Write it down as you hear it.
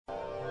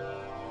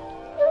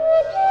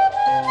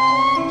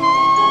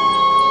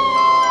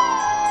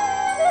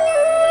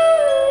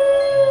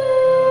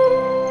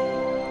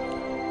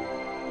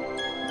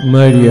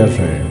My dear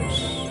friends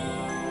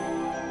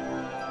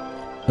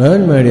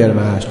and my dear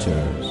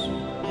masters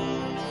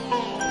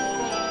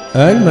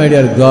and my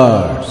dear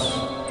gods,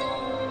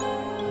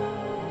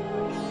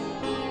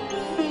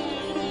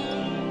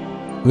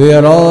 we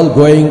are all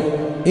going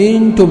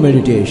into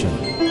meditation.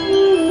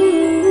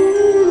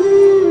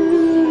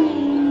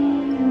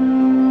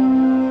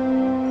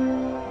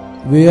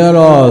 We are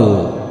all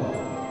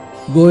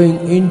going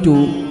into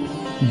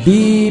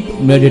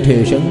deep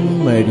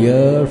meditation, my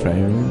dear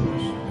friends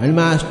and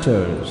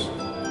masters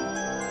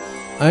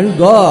and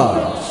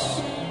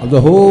gods of the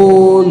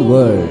whole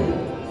world.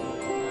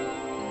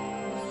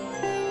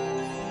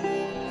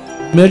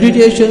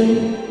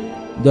 Meditation,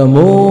 the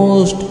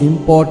most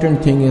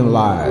important thing in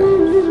life.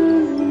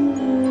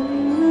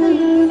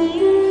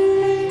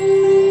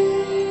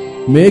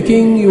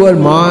 Making your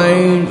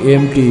mind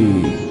empty.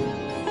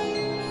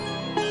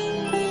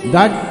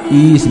 That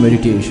is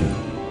meditation.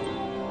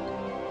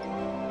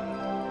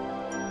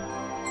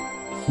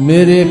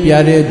 मेरे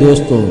प्यारे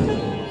दोस्तों,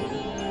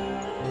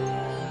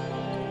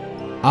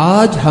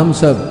 आज हम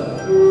सब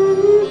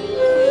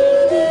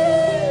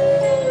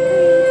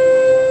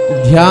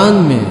ध्यान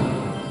में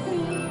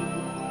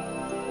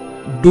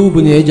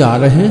डूबने जा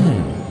रहे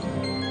हैं।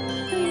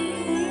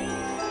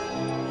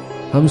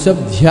 हम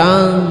सब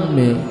ध्यान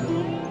में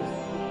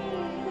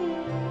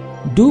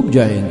डूब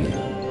जाएंगे।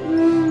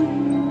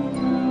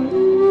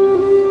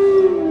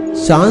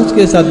 सांस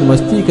के साथ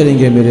मस्ती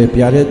करेंगे मेरे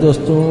प्यारे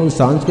दोस्तों,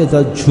 सांस के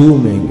साथ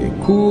झूमेंगे,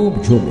 खूब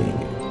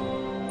झूमेंगे।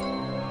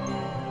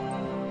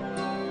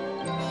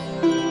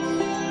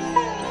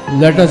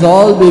 Let us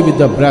all be with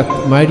the breath,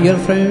 my dear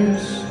friends.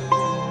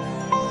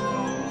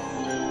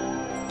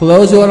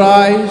 Close your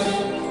eyes,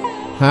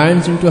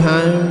 hands into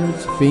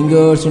hands,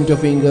 fingers into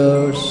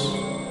fingers,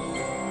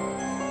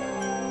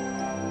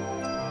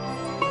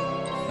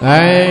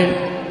 and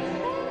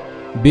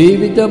be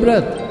with the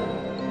breath.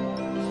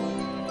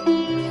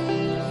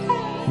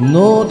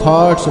 No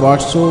thoughts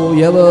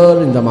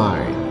whatsoever in the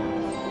mind.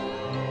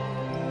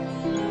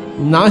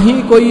 ना ही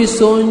कोई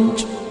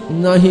सोच,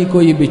 ना ही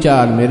कोई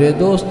विचार मेरे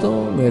दोस्तों,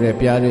 मेरे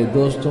प्यारे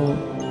दोस्तों।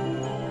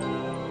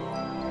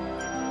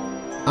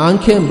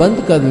 आंखें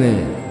बंद कर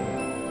लें,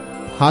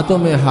 हाथों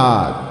में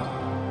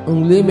हाथ,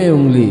 उंगली में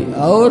उंगली,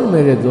 और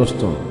मेरे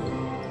दोस्तों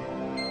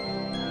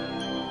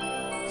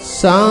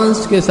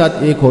सांस के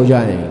साथ एक हो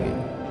जाएंगे।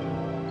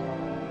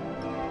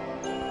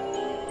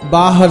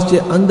 बाहर से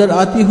अंदर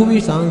आती हुई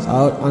सांस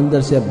और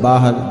अंदर से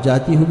बाहर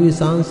जाती हुई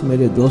सांस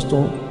मेरे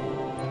दोस्तों,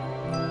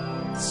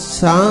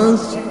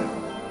 सांस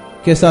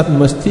के साथ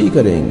मस्ती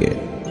करेंगे।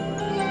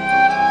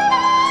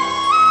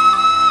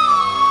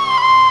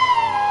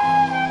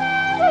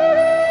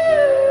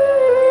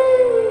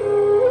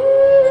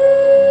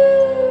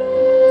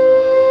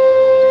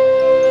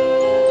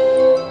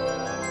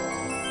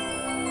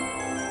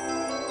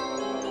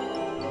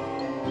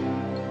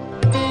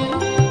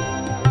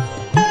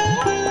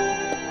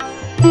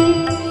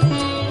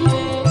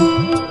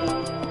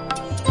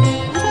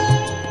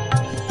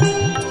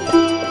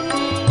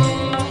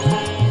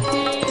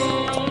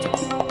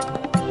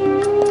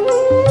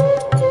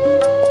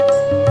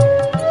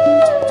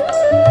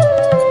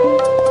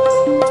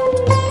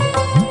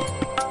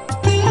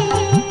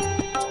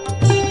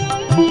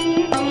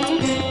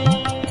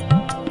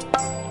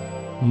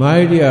 My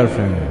dear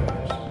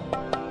friends,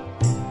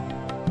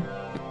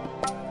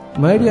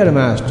 my dear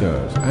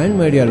masters and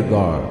my dear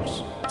gods,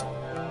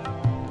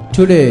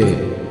 today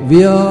we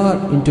are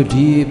into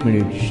deep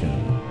meditation.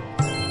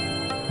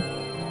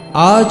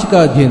 आज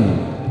का दिन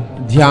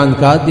ध्यान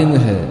का दिन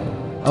है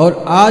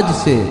और आज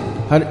से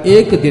हर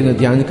एक दिन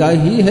ध्यान का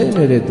ही है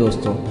मेरे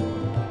दोस्तों।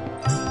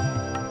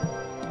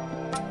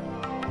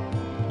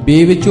 Be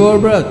with your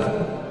breath.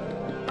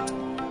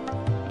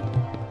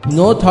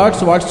 No thoughts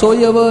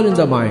whatsoever in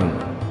the mind.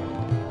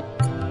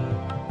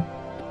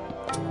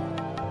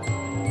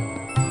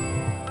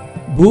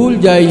 भूल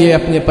जाइए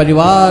अपने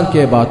परिवार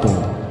के बातों,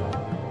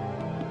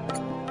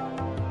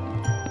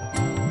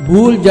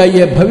 भूल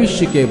जाइए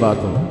भविष्य के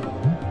बातों,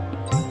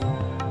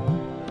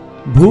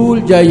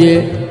 भूल जाइए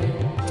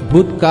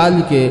भूतकाल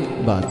के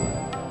बातों।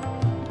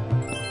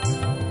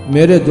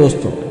 मेरे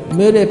दोस्तों,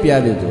 मेरे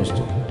प्यारे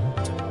दोस्तों,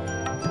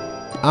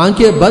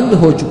 आंखें बंद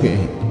हो चुके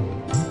हैं।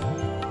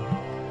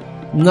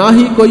 ना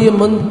ही कोई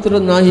मंत्र,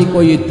 ना ही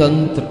कोई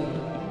तंत्र,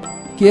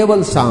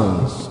 केवल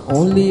सांस,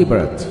 only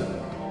breath.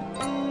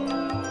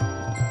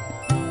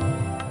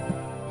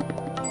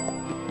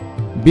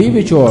 Be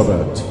with your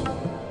breath.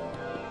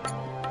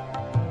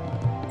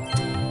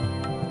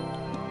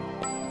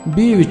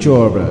 Be with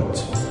your breath.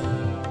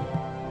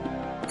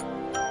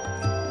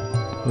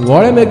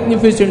 What a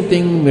magnificent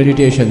thing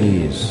meditation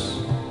is.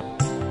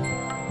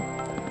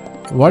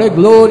 What a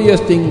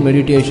glorious thing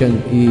meditation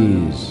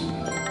is.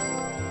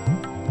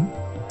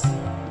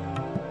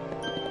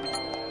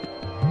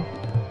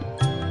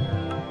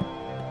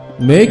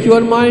 Make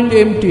your mind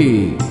empty,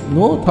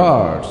 no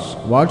thoughts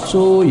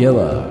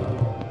whatsoever.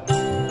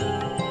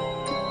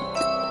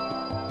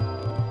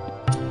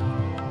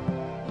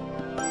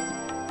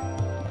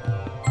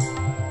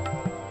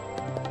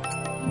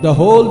 The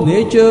whole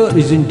nature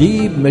is in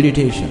deep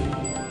meditation.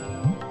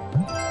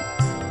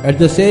 At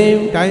the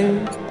same time,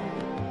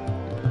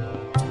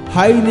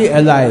 highly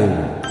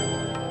alive.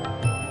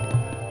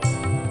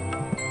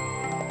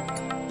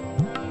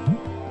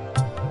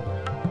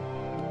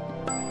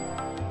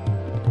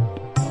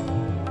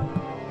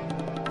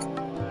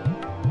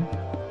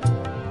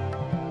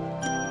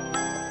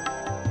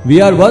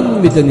 We are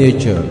one with the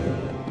nature.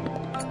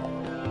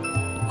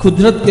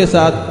 कुदरत के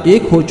साथ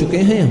एक हो चुके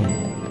हैं हम.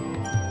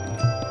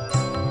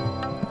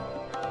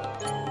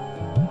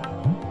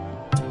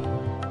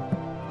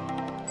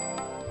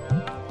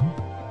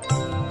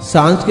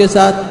 सांस के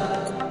साथ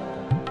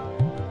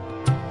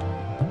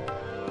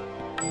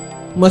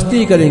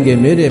मस्ती करेंगे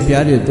मेरे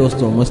प्यारे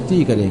दोस्तों,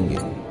 मस्ती करेंगे.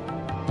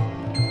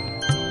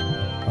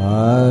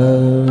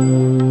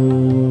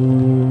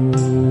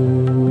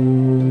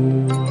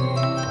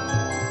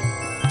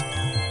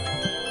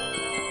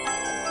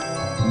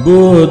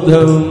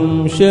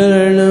 बुद्धं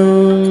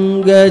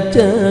शरणं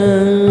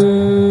गच्छामि.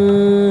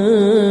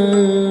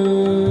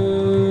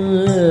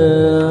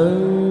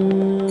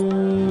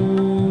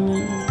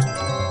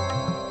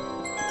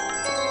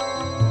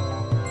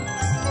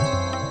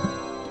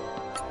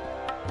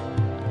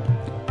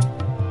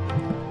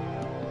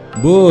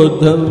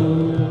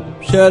 बुद्धं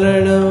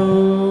शरणं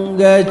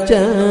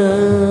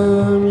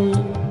गच्छामि.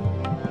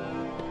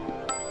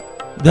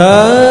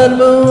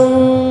 धर्मं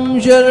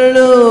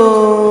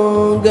शरणं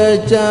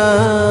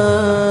गच्छामि.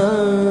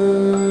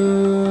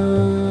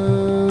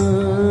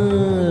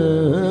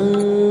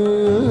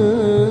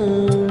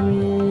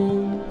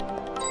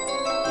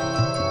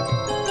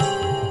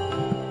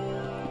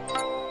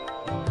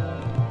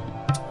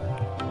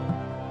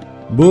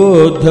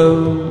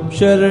 बुद्धं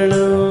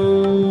शरणं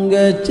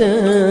गच्छामि.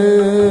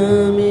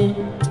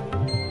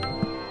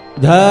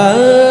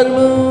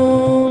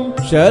 धर्मं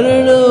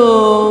शरणं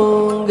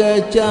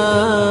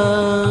गच्छामि.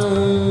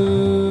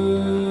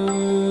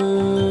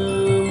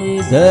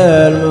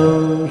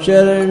 धर्मं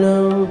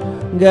शरणं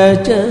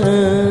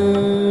गच्छामि.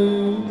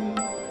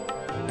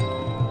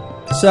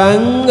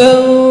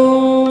 संघं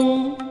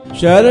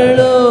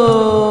शरणं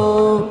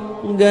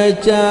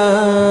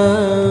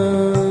गच्छामि.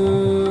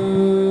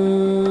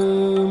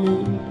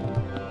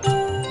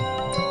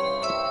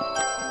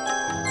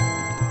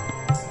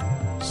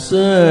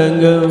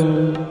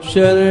 संघं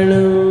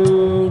शरणं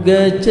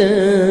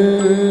गच्छामि.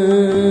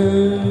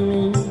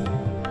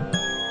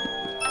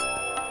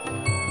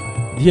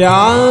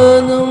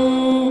 ध्यानं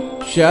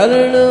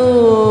शरणं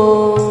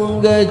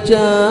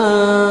गच्छामि.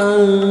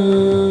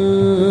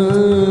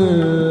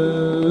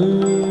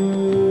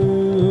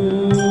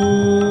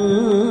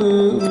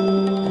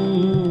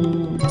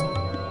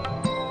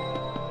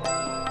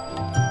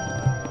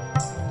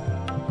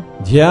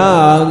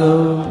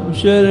 ध्यानं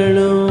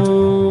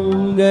शरणं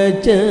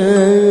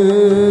गच्छामि.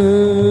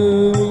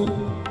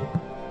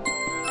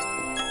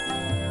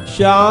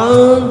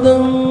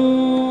 शान्तं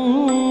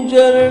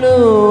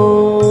शरणं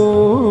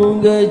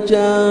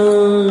गच्छामि.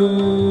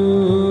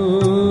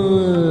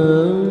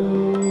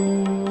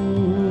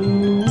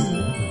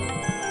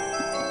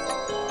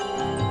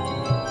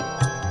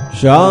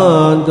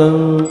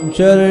 शान्तं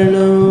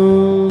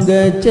शरणं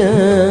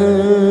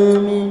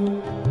गच्छामि.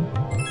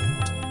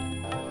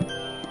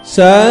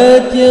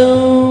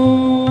 सत्यं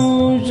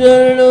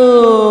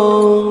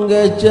शरणं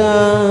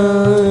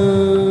गच्छामि.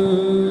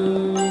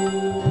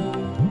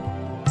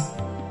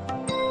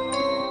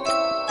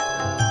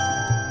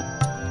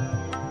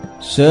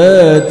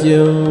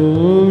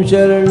 सत्यं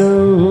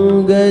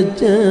शरणं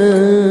गच्छामि.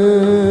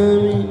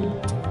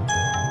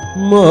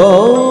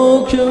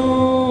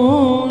 मोक्षं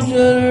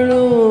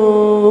शरणं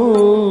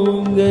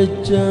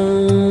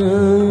गच्छामि.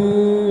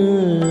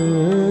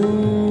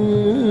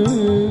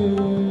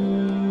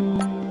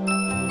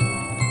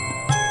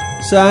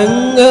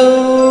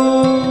 संघं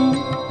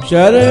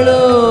शरणं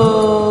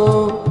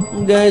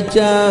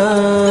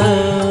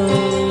गच्छामि.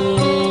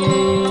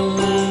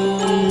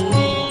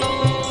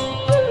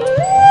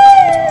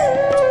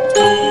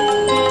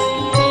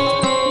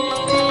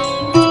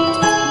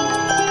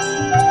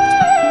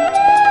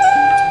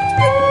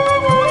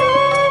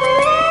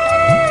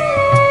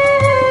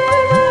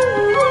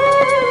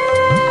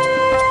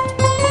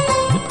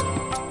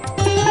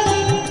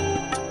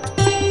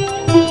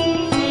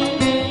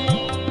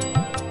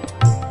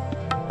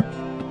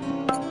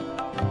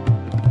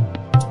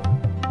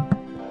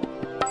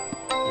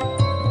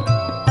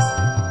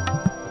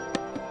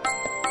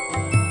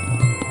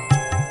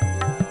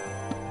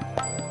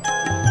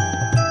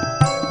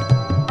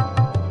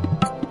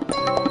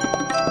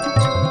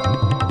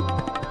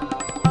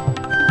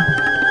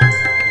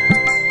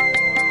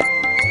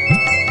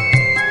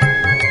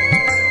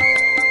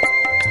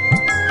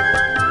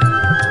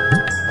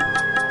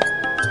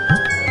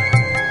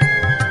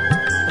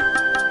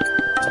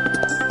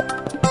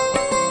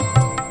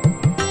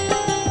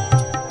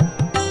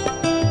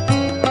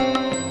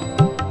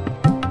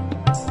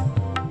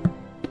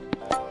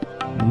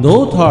 No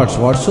thoughts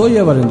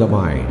whatsoever in the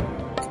mind.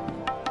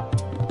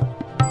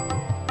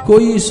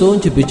 कोई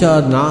सोच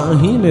विचार ना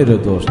ही मेरे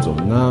दोस्तों,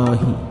 ना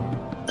ही.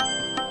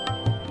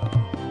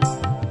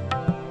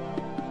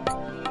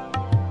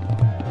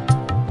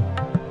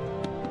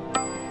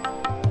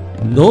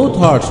 no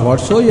thoughts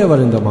whatsoever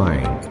in the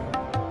mind.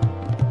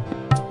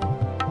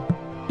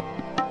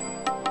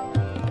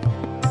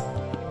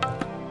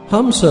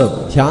 हम सब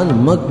ध्यान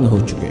मग्न हो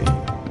चुके हैं।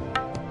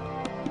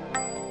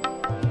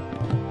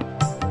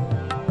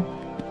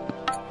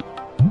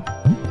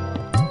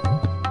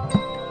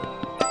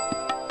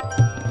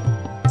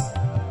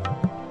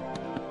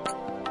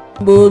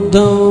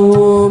 बुद्धं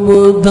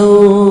बुद्धं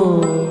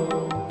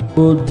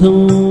बुद्धं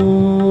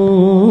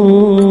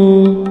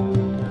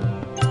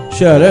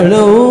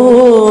शरणं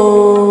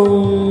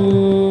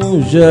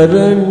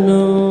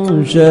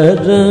शरणं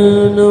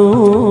शरणं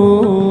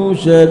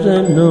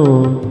शरणं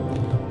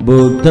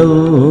बुद्धं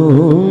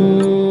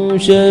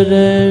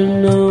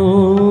शरणं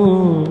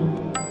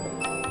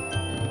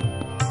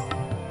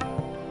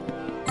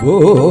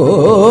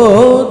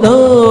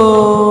बुद्धं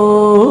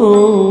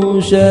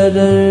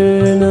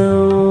शरणं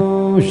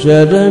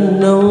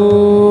शरणं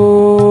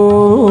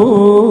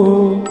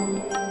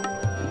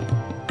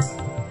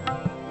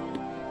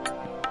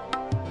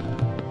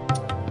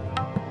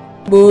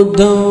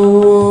बुद्धं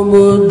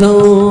बुद्धं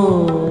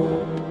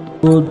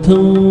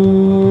बुद्धं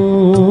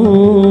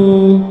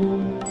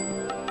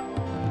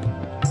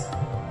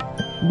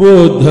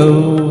बुद्धं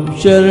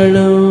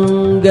शरणं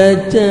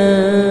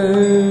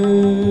गच्छामि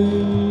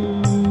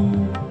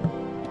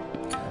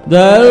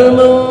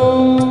धर्मं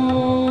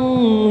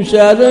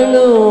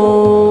शरणं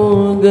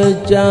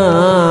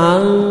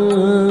गच्छामि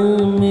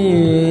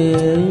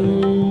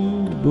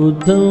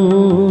बुद्धं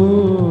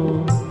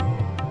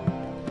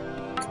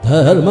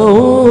धर्मं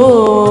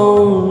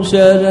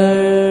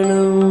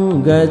शरणं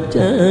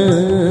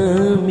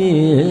गच्छामि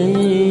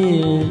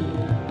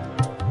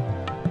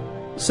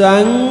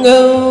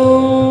संघं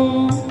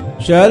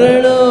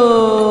शरणं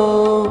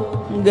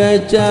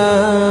गच्छामि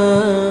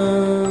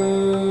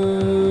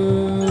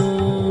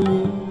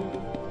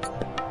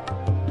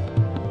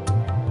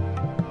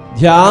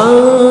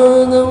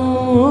ध्यानं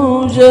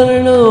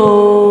शरणं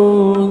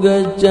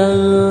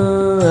गच्छामि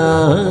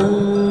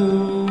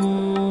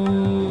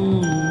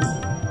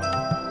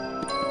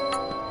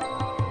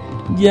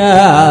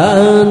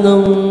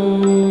ध्यानं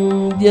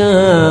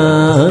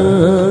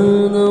ध्यानं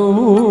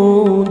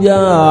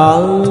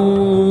ध्यानं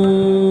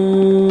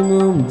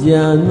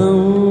ध्यानं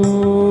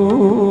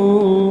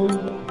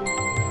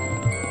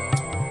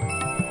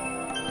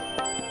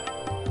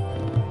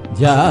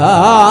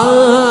ध्यानं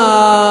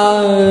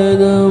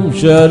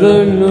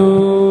शरणं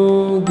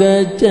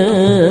गच्छामि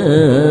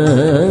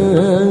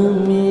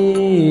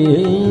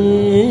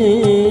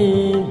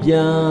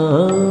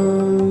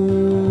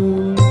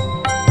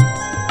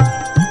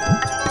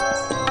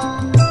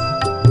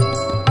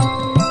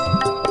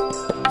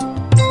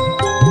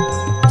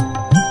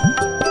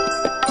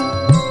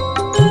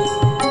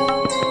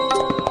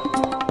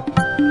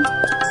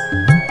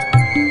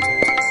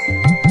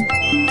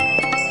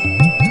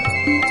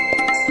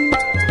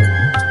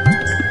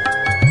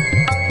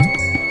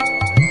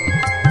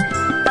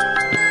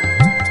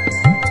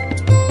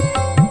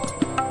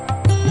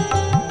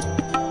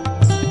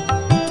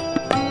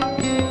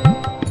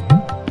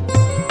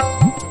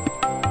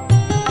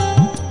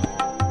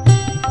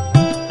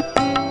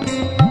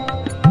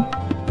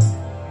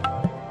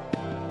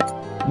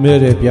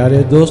मेरे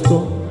प्यारे दोस्तों,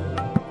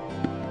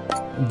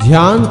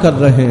 ध्यान कर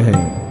रहे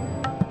हैं,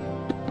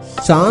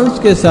 सांस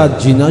के साथ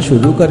जीना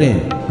शुरू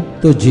करें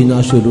तो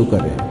जीना शुरू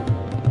करें।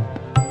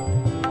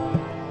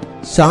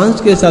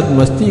 सांस के साथ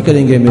मस्ती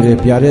करेंगे मेरे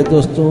प्यारे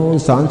दोस्तों,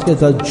 सांस के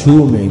साथ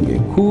झूमेंगे,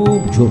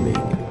 खूब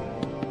झूमेंगे।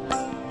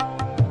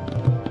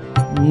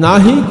 ना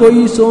ही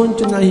कोई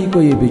सोच, ना ही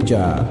कोई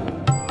विचार।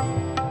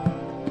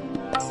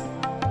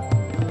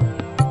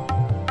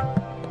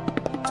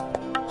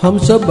 हम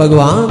सब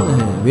भगवान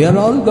हैं, we are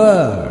all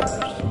God's.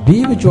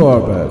 B which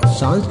order,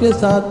 सांस के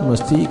साथ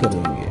मस्ती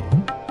करेंगे।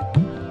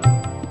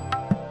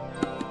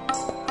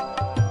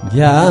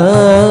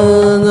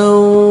 ध्यानं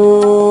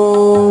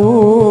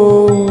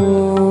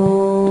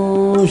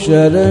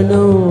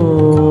शरणं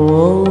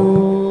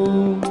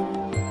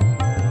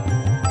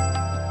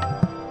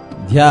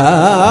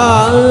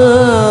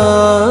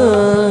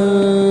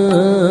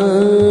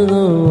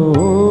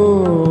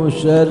ध्यानं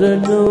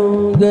शरणं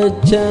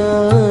गच्छामि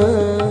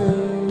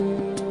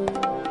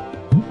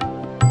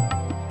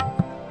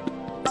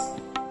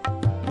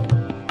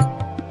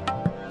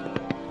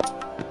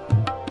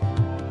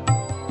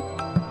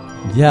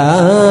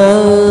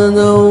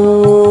ध्यानं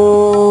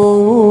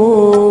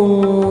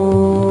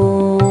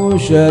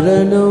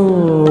शरणं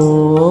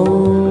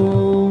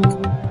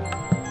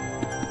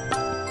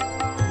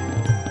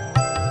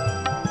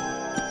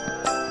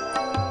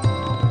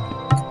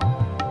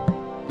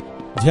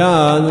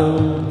ध्यानं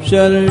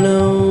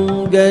शरणं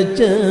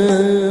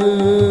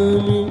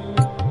गच्छामि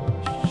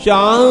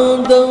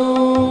शान्तं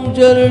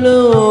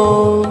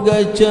शरणं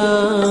गच्छामि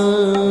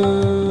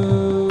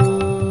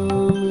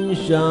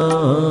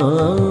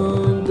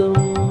शान्तं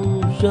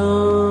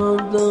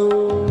शान्तं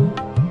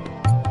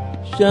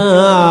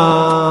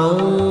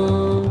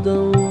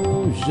शान्तं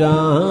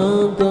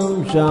शान्तं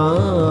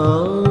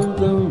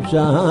शान्तं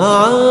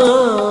शान्तं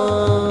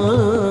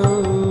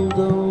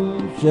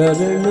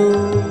sharanam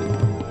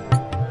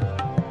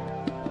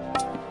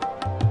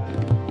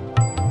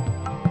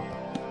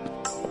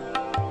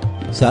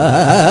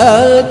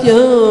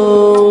satyam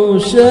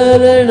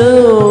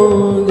sharanam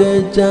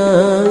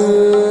gacchami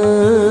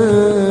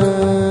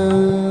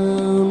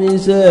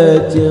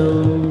satyam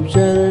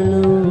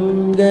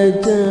sharanam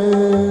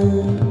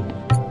gacchami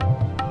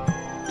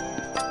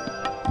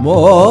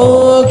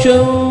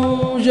moksham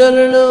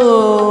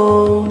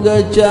sharanam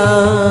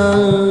gacchami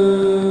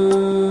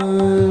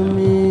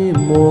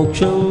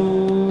moksham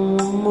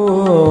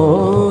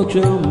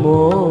moksham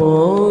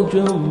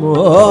moksham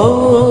moksham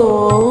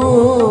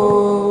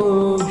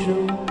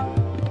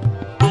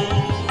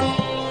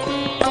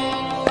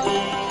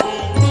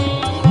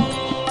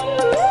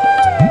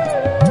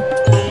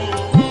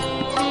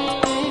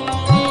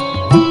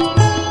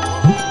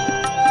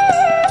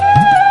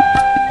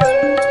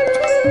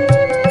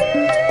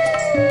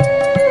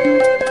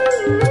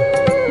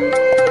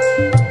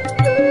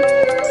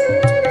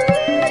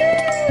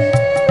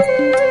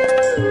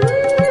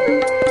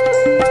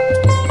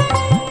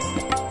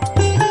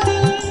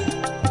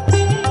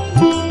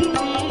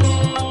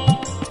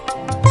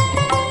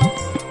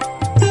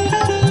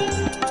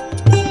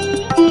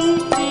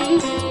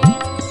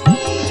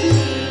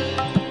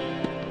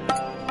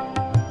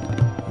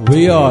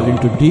We are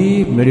into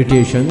deep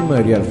meditation,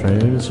 my dear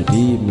friends,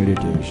 deep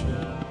meditation.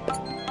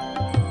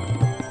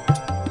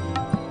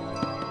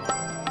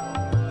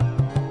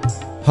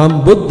 हम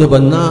बुद्ध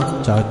बनना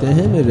चाहते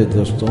हैं मेरे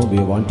दोस्तों. We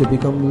want to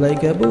become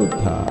like a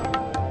Buddha.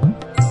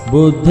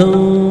 बुद्धं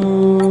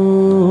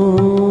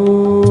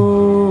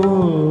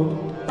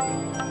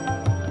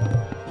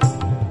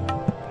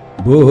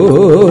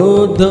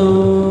बुद्धं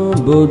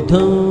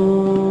बुद्धं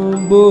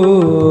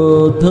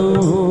बुद्धं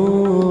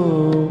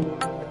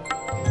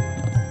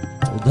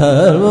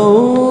धर्मो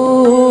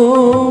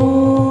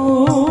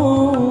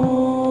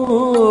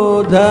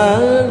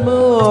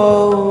धर्मो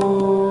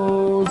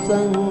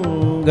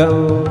संघं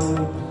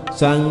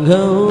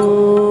संघं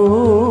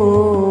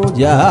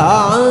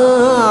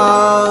ज्ञानं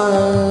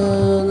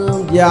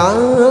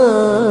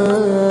ज्ञानं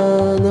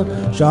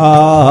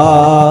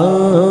शान्तं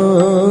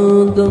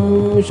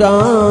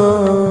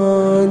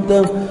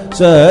शान्तं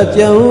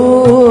सत्यं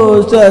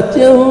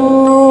सत्यं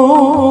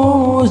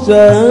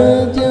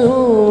सत्यं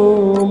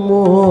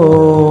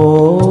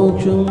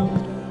मोक्षं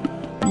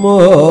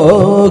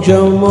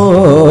मोक्षं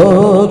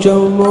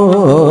मोक्षं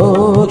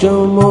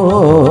मोक्षं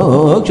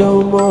मोक्षं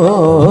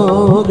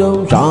मोक्षं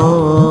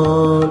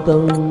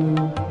शान्तम्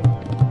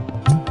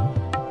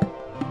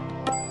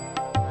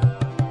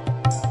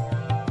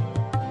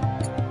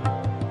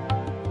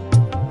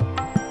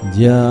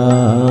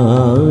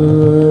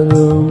ज्ञानं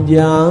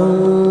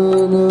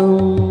ज्ञानं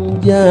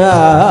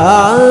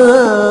ज्ञानं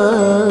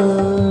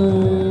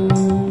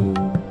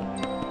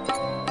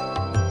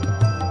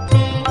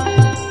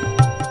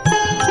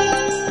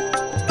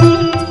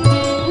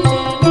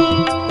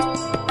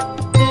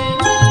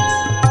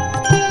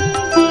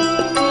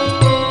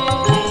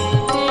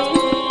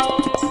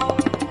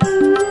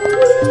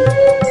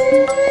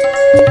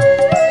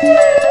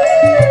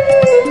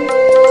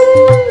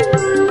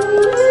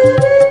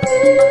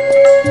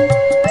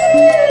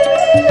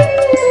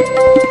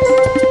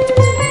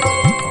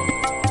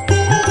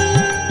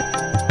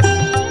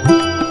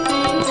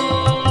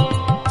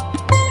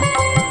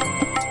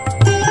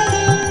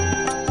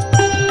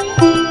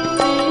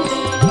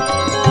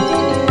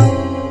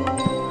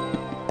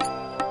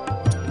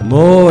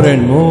More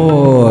and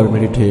more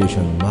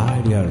meditation, my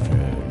dear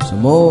friends.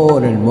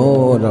 More and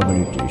more of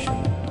meditation.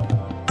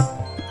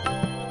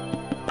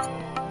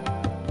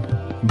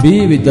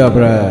 Be with the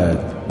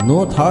breath. No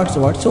thoughts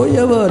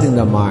whatsoever in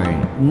the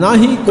mind. ना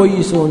ही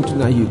कोई सोच,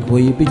 ना ही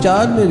कोई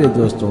विचार मेरे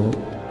दोस्तों.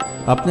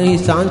 अपने ही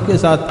सांस के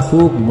साथ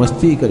खूब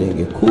मस्ती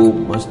करेंगे, खूब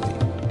मस्ती.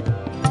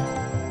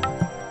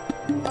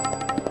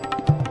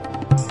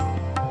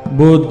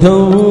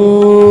 बुद्धं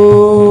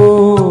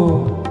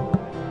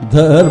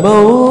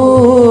धर्मं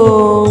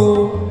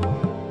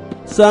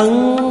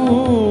संघं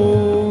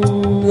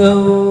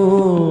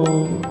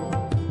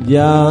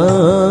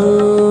ज्ञानं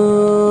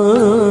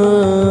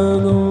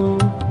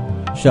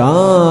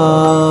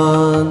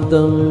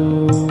शान्तं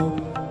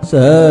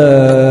सत्यं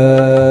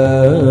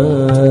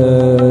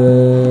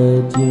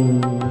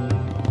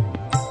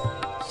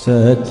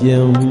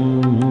सत्यं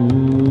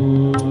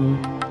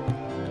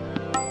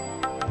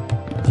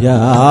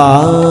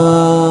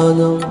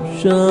ध्यानं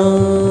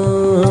शान्तं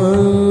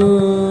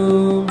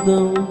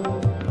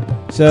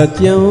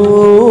सत्यं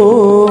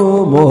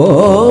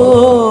मोक्षं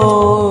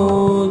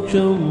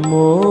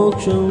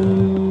मोक्षं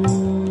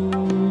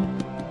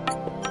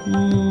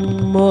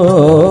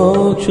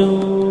मोक्षं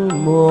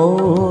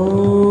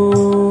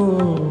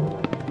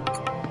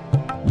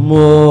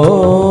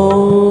मोक्षं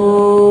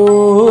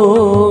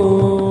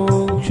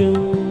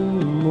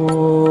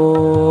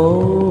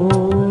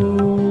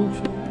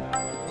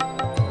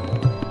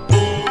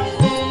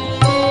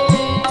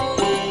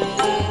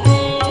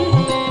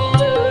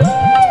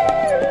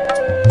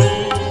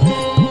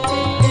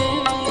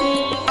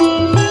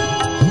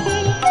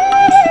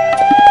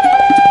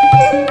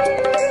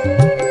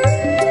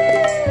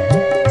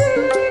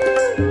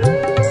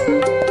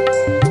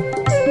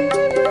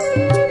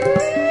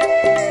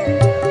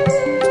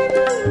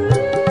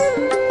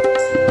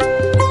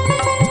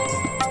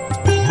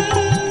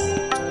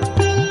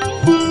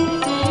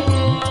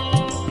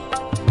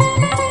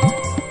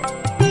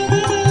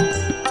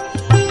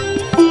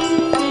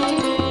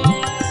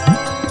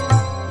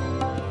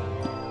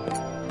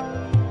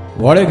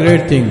What a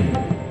great thing.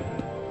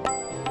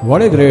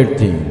 What a great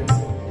thing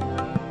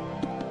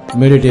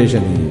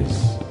meditation is.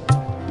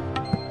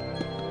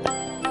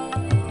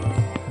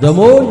 The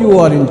more you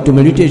are into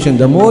meditation,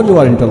 the more you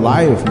are into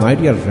life, my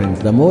dear friends,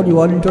 the more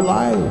you are into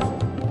life.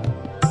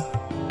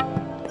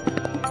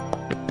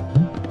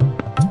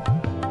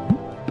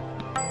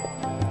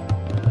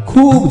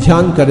 खूब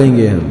ध्यान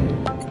करेंगे हम,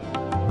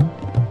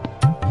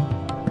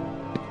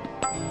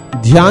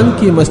 ध्यान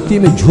की मस्ती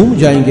में झूम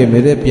जाएंगे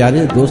मेरे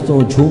प्यारे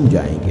दोस्तों, झूम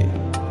जाएंगे।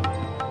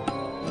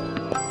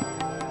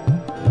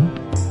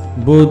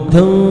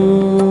 बुद्धं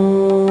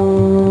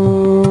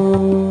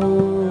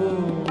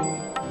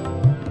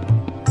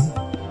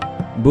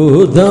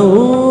बुद्धं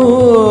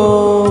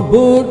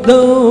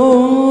बुद्धं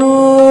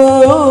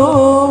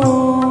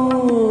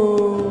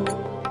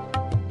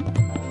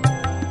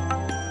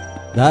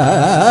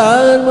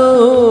धर्मं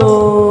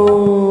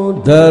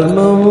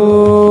धर्मं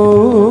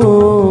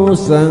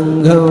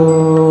संघं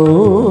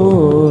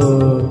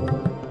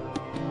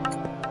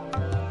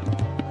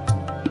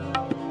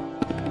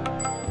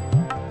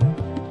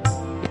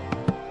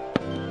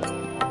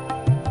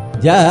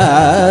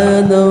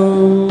ज्ञानं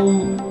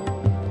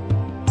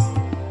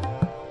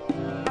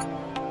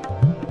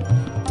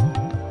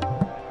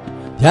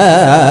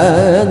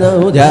ध्यानं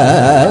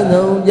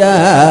ध्यानं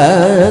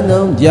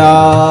ध्यानं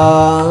ध्यानं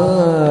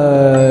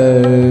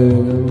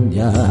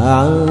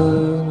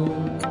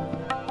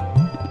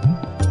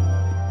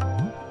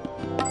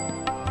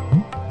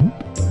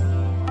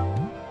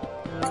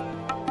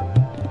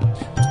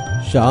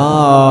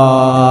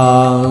शान्तं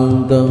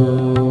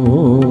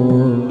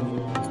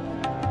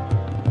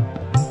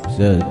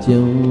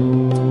सत्यं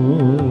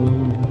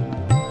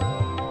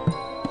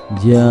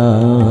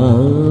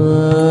ज्ञानं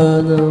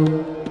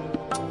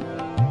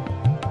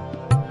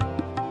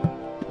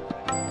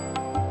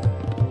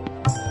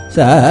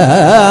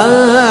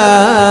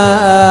शान्तिः